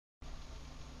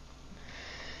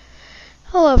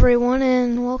Hello everyone,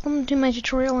 and welcome to my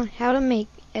tutorial on how to make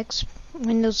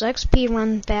Windows XP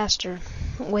run faster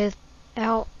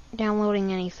without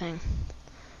downloading anything.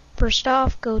 First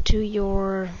off, go to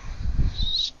your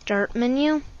Start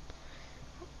menu,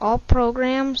 All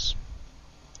Programs,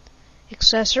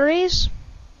 Accessories,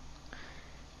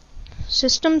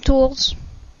 System Tools,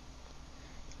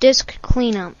 Disk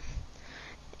Cleanup.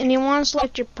 And you want to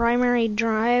select your primary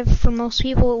drive. For most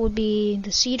people it would be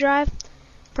the C drive.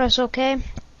 Press OK.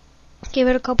 Give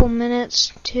it a couple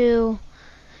minutes to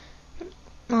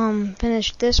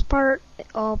finish this part.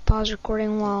 I'll pause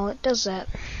recording while it does that.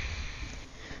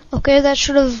 Okay, that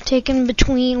should have taken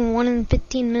between 1 and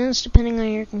 15 minutes depending on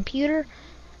your computer.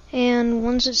 And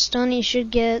once it's done, you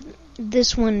should get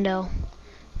this window.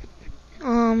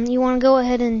 You want to go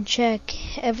ahead and check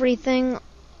everything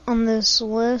on this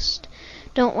list.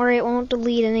 Don't worry, it won't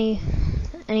delete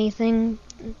anything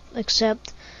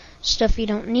except stuff you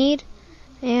don't need,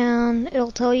 and it'll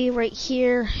tell you right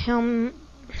here how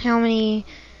many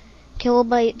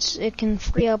kilobytes it can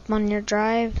free up on your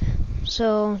drive.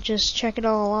 So just check it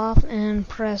all off and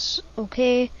press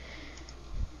OK,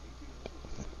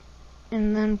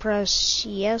 and then press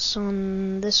yes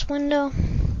on this window,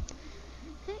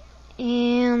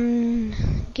 and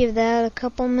give that a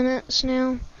couple minutes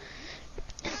now.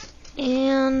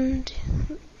 And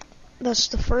that's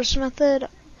the first method.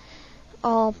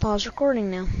 I'll pause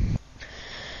recording now.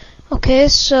 Okay,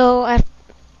 so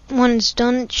when it's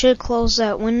done, it should close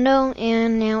that window,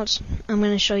 and now I'm going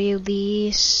to show you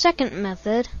the second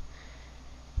method.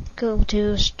 Go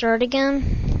to Start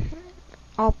again,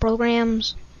 All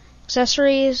Programs,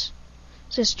 Accessories,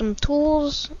 System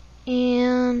Tools,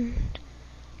 and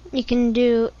you can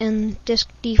do in Disk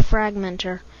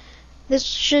Defragmenter. This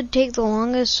should take the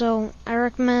longest, so I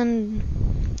recommend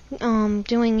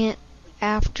doing it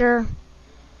after,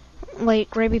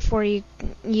 like right before you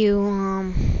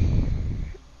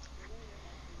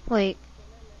like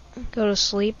go to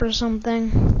sleep or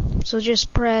something. So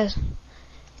just press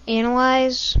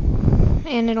Analyze,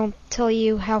 and it'll tell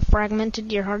you how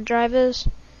fragmented your hard drive is.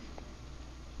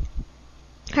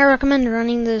 I recommend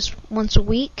running this once a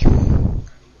week.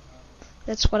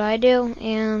 That's what I do,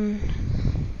 and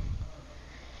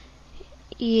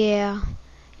yeah,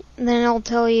 then it'll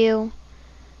tell you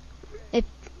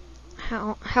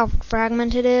how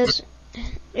fragmented it is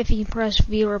if you press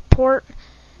View Report,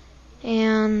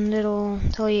 and it'll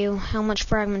tell you how much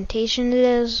fragmentation it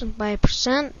is by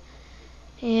percent,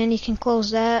 and you can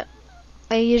close that.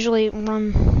 I usually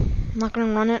I'm not going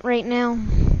to run it right now.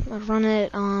 I run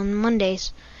it on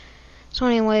Mondays. So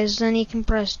anyways, then you can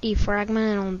press Defragment,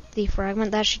 and it'll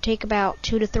defragment. That should take about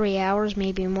 2 to 3 hours,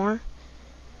 maybe more.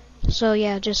 So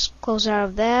yeah, just close out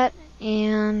of that,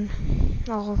 and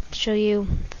I'll show you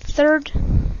the third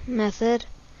method.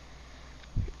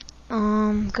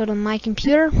 Go to My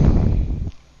Computer,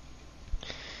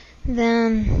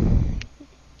 then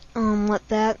let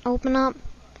that open up,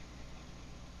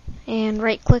 and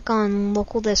right click on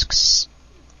Local Disks,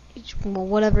 well,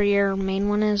 whatever your main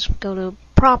one is. Go to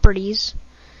Properties,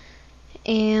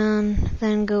 and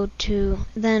then go to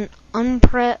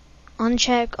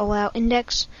uncheck Allow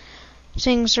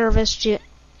Indexing Service to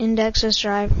index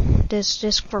this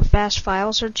disk for fast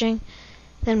file searching,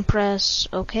 then press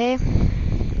OK.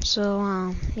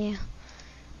 So yeah,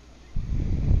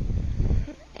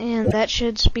 and that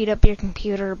should speed up your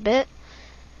computer a bit,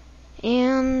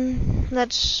 and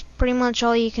that's pretty much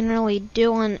all you can really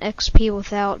do on XP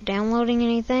without downloading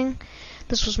anything.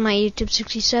 This was my YouTube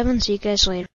 67. See you guys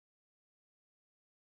later.